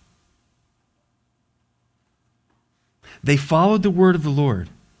 They followed the word of the Lord.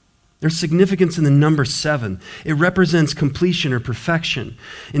 There's significance in the number 7. It represents completion or perfection.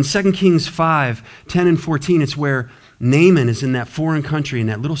 In 2 Kings 5, 10 and 14, it's where Naaman is in that foreign country, and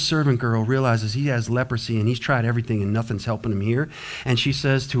that little servant girl realizes he has leprosy, and he's tried everything, and nothing's helping him here. And she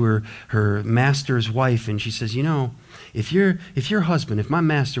says to her master's wife, and she says, if your husband, if my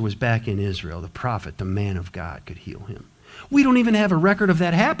master was back in Israel, the prophet, the man of God, could heal him. We don't even have a record of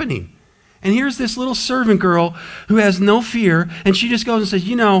that happening. And here's this little servant girl who has no fear, and she just goes and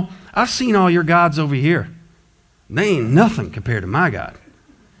says, I've seen all your gods over here. They ain't nothing compared to my God.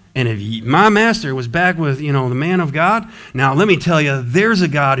 And if my master was back with, the man of God, now let me tell you, there's a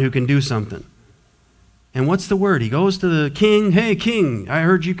God who can do something. And what's the word? He goes to the king, hey, king, I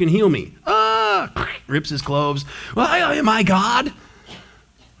heard you can heal me. Rips his clothes. Well, am I God?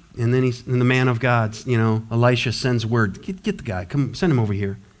 And then the man of God, Elisha sends word, get the guy, come, send him over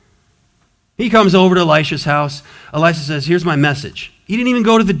here. He comes over to Elisha's house. Elisha says, here's my message. He didn't even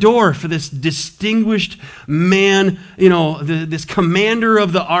go to the door for this distinguished man, this commander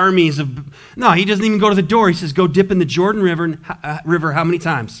of the armies. No, he doesn't even go to the door. He says, go dip in the Jordan River how many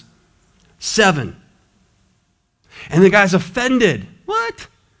times? 7. And the guy's offended. What?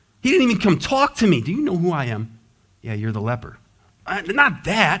 He didn't even come talk to me. Do you know who I am? Yeah, you're the leper. Not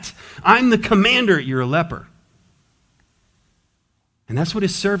that. I'm the commander. You're a leper. And that's what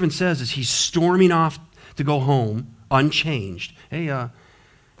his servant says as he's storming off to go home unchanged. Hey,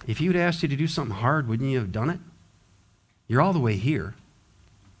 if he would asked you to do something hard, wouldn't you have done it? You're all the way here.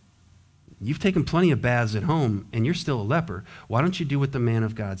 You've taken plenty of baths at home, and you're still a leper. Why don't you do what the man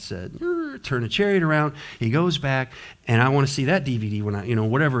of God said? Turn a chariot around. He goes back, and I want to see that DVD when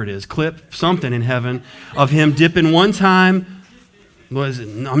whatever it is, clip, something in heaven of him dipping one time.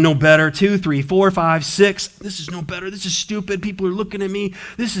 I'm no better. 2, 3, 4, 5, 6. This is no better. This is stupid. People are looking at me.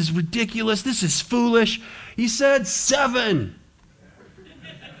 This is ridiculous. This is foolish. He said 7.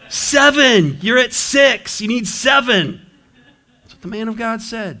 7. You're at 6. You need 7. That's what the man of God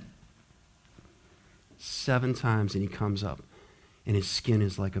said. 7 times, and he comes up, and his skin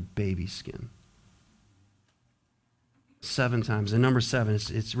is like a baby skin. 7 times. And number 7,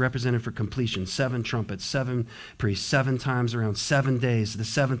 it's represented for completion. 7 trumpets, 7 priests, 7 times around 7 days. The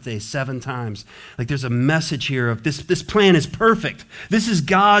 7th day, 7 times. Like there's a message here of this plan is perfect. This is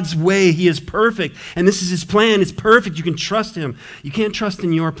God's way. He is perfect. And this is his plan. It's perfect. You can trust him. You can't trust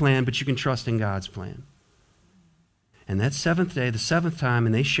in your plan, but you can trust in God's plan. And that 7th day, the 7th time,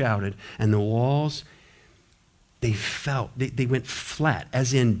 and they shouted, and the walls, they went flat,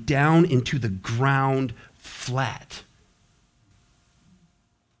 as in down into the ground flat.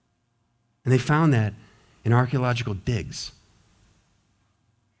 And they found that in archaeological digs.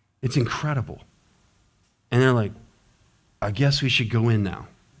 It's incredible. And they're like, I guess we should go in now.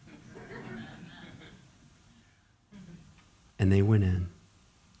 And they went in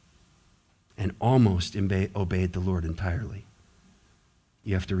and almost obeyed the Lord entirely.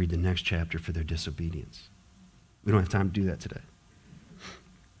 You have to read the next chapter for their disobedience. We don't have time to do that today.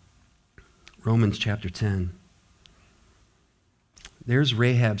 Romans chapter 10. There's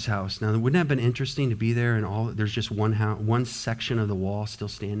Rahab's house. Now, wouldn't it have been interesting to be there and there's just one section of the wall still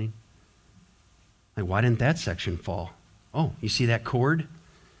standing? Like, why didn't that section fall? Oh, you see that cord?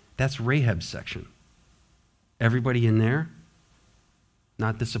 That's Rahab's section. Everybody in there,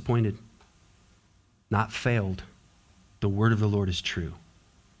 not disappointed, not failed. The word of the Lord is true.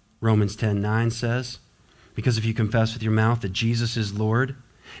 Romans 10:9 says, because if you confess with your mouth that Jesus is Lord,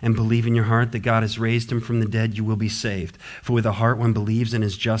 and believe in your heart that God has raised him from the dead, you will be saved. For with the heart one believes and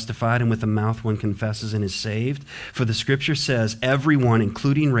is justified, and with the mouth one confesses and is saved. For the scripture says, everyone,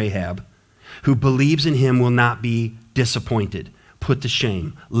 including Rahab, who believes in him will not be disappointed, put to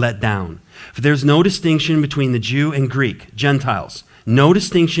shame, let down. For there's no distinction between the Jew and Greek, Gentiles. No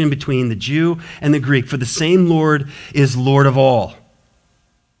distinction between the Jew and the Greek, for the same Lord is Lord of all.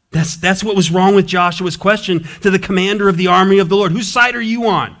 That's what was wrong with Joshua's question to the commander of the army of the Lord. Whose side are you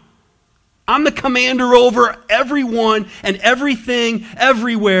on? I'm the commander over everyone and everything,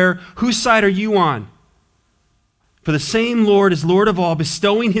 everywhere. Whose side are you on? For the same Lord is Lord of all,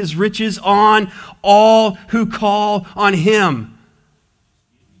 bestowing his riches on all who call on him.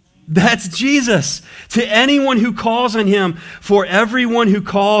 That's Jesus. To anyone who calls on him, for everyone who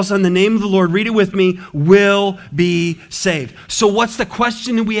calls on the name of the Lord, read it with me, will be saved. So what's the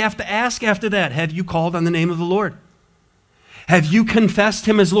question that we have to ask after that? Have you called on the name of the Lord? Have you confessed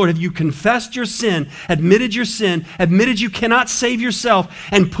him as Lord? Have you confessed your sin, admitted you cannot save yourself,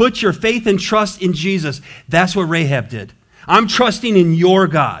 and put your faith and trust in Jesus? That's what Rahab did. I'm trusting in your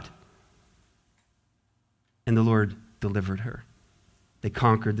God. And the Lord delivered her. They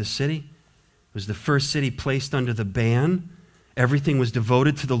conquered the city. It was the first city placed under the ban. Everything was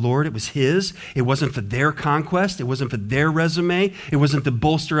devoted to the Lord. It was his. It wasn't for their conquest. It wasn't for their resume. It wasn't to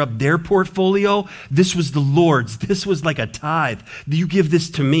bolster up their portfolio. This was the Lord's. This was like a tithe. You give this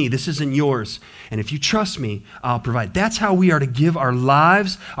to me. This isn't yours. And if you trust me, I'll provide. That's how we are to give our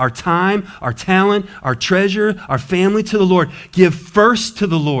lives, our time, our talent, our treasure, our family to the Lord. Give first to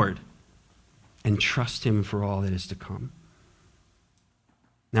the Lord and trust him for all that is to come.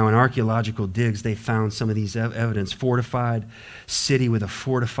 Now, in archaeological digs, they found some of these evidence. Fortified city with a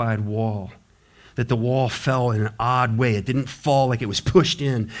fortified wall. That the wall fell in an odd way. It didn't fall like it was pushed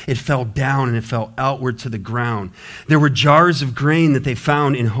in. It fell down and it fell outward to the ground. There were jars of grain that they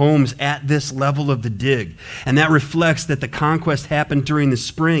found in homes at this level of the dig. And that reflects that the conquest happened during the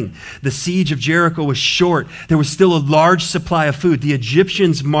spring. The siege of Jericho was short. There was still a large supply of food. The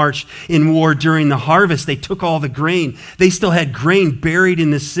Egyptians marched in war during the harvest. They took all the grain. They still had grain buried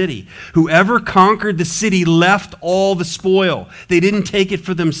in the city. Whoever conquered the city left all the spoil. They didn't take it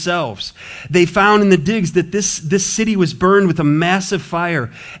for themselves. They found in the digs that this city was burned with a massive fire.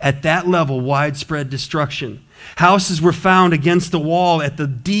 At that level, widespread destruction. Houses were found against the wall at the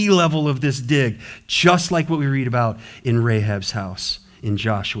D level of this dig, just like what we read about in Rahab's house in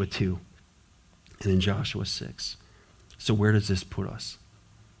Joshua 2 and in Joshua 6. So where does this put us?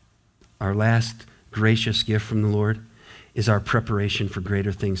 Our last gracious gift from the Lord is our preparation for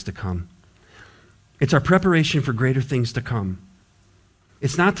greater things to come. It's our preparation for greater things to come.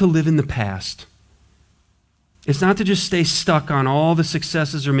 It's not to live in the past. It's not to just stay stuck on all the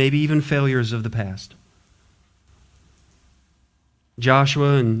successes or maybe even failures of the past.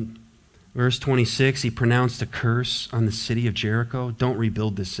 Joshua in verse 26, he pronounced a curse on the city of Jericho. Don't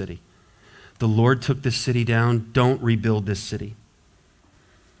rebuild this city. The Lord took this city down. Don't rebuild this city.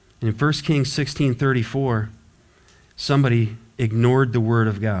 And in 1 Kings 16:34, somebody ignored the word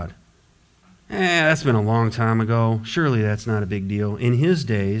of God. That's been a long time ago. Surely that's not a big deal. In his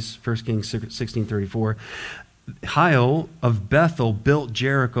days, 1 Kings 16:34, Hiel of Bethel built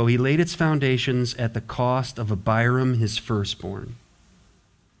Jericho. He laid its foundations at the cost of Abiram, his firstborn.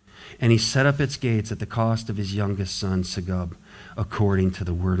 And he set up its gates at the cost of his youngest son, Segub, according to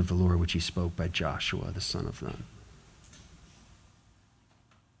the word of the Lord, which he spoke by Joshua, the son of Nun.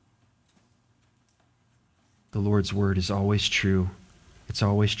 The Lord's word is always true. It's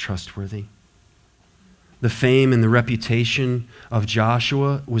always trustworthy. The fame and the reputation of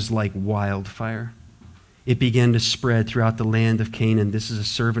Joshua was like wildfire. It began to spread throughout the land of Canaan. This is a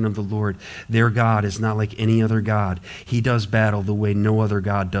servant of the Lord. Their God is not like any other God. He does battle the way no other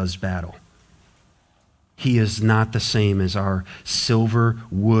God does battle. He is not the same as our silver,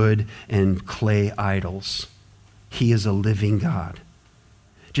 wood, and clay idols. He is a living God.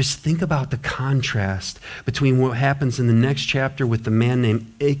 Just think about the contrast between what happens in the next chapter with the man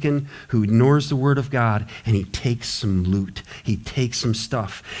named Achan who ignores the word of God and he takes some loot. He takes some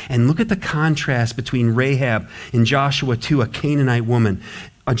stuff. And look at the contrast between Rahab in Joshua 2, a Canaanite woman.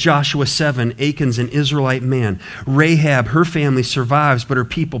 Joshua 7, Achan's an Israelite man. Rahab, her family survives, but her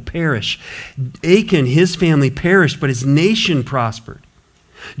people perish. Achan, his family perished, but his nation prospered.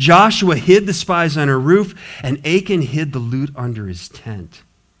 Joshua hid the spies on her roof, and Achan hid the loot under his tent.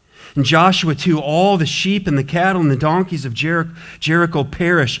 In Joshua 2, all the sheep and the cattle and the donkeys of Jericho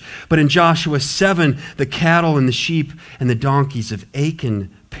perish. But in Joshua 7, the cattle and the sheep and the donkeys of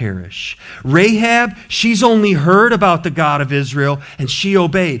Achan perish. Rahab, she's only heard about the God of Israel and she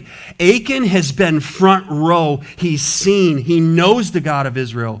obeyed. Achan has been front row. He's seen, he knows the God of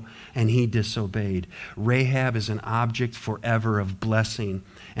Israel and he disobeyed. Rahab is an object forever of blessing,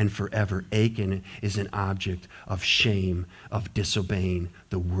 and forever Achan is an object of shame, of disobeying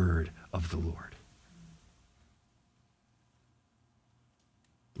the word of the Lord.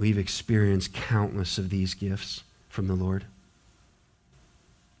 We've experienced countless of these gifts from the Lord.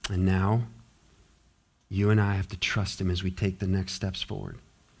 And now, you and I have to trust him as we take the next steps forward.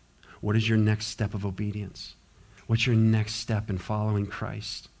 What is your next step of obedience? What's your next step in following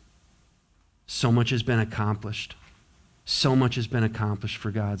Christ? So much has been accomplished. So much has been accomplished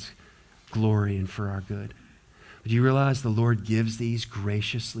for God's glory and for our good. Do you realize the Lord gives these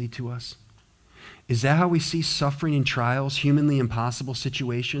graciously to us? Is that how we see suffering and trials, humanly impossible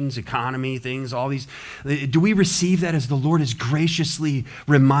situations, economy, things, all these? Do we receive that as the Lord is graciously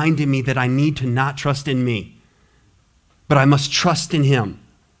reminding me that I need to not trust in me, but I must trust in him?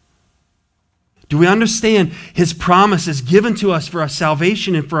 Do we understand his promise is given to us for our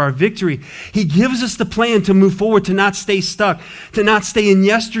salvation and for our victory? He gives us the plan to move forward, to not stay stuck, to not stay in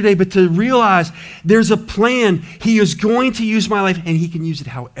yesterday, but to realize there's a plan. He is going to use my life, and he can use it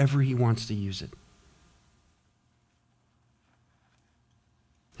however he wants to use it.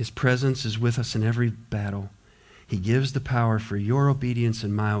 His presence is with us in every battle. He gives the power for your obedience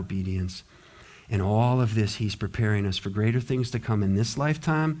and my obedience. And all of this, he's preparing us for greater things to come in this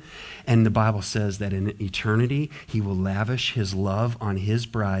lifetime. And the Bible says that in eternity, he will lavish his love on his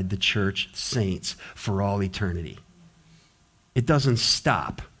bride, the church, saints, for all eternity. It doesn't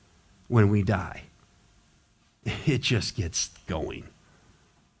stop when we die. It just gets going.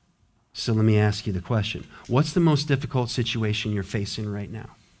 So let me ask you the question. What's the most difficult situation you're facing right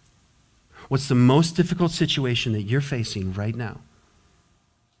now? What's the most difficult situation that you're facing right now?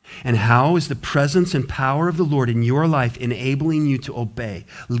 And how is the presence and power of the Lord in your life enabling you to obey,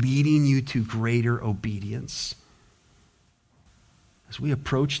 leading you to greater obedience? As we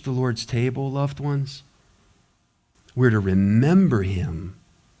approach the Lord's table, loved ones, we're to remember him,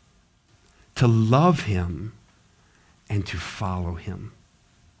 to love him, and to follow him,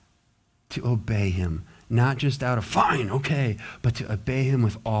 to obey him, not just out of fine, okay, but to obey him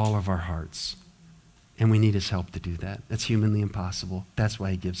with all of our hearts. And we need his help to do that. That's humanly impossible. That's why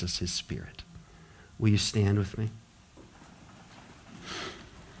he gives us his Spirit. Will you stand with me?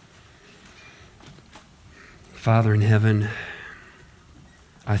 Father in heaven,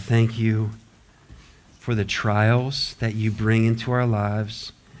 I thank you for the trials that you bring into our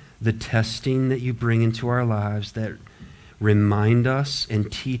lives, the testing that you bring into our lives that remind us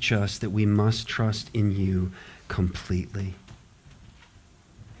and teach us that we must trust in you completely.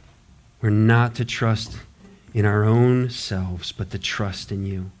 We're not to trust in our own selves, but to trust in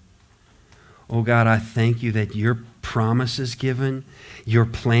you. Oh God, I thank you that your promise is given. Your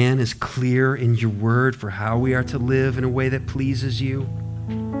plan is clear in your word for how we are to live in a way that pleases you.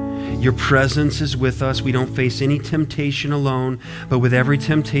 Your presence is with us. We don't face any temptation alone, but with every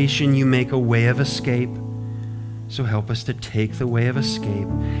temptation, you make a way of escape. So help us to take the way of escape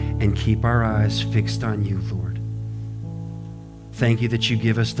and keep our eyes fixed on you, Lord. Thank you that you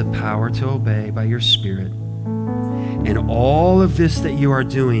give us the power to obey by your Spirit. And all of this that you are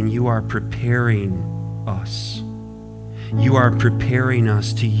doing, you are preparing us. You are preparing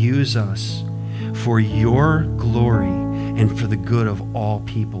us to use us for your glory and for the good of all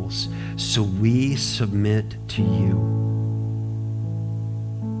peoples. So we submit to you.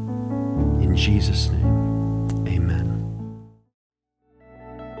 In Jesus' name, amen.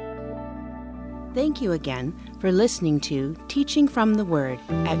 Thank you again for listening to Teaching from the Word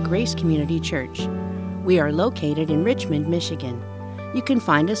at Grace Community Church. We are located in Richmond, Michigan. You can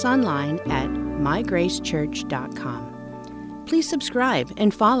find us online at mygracechurch.com. Please subscribe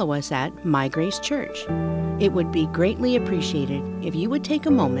and follow us at My Grace Church. It would be greatly appreciated if you would take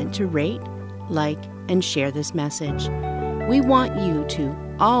a moment to rate, like, and share this message. We want you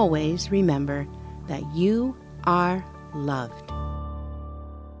to always remember that you are loved.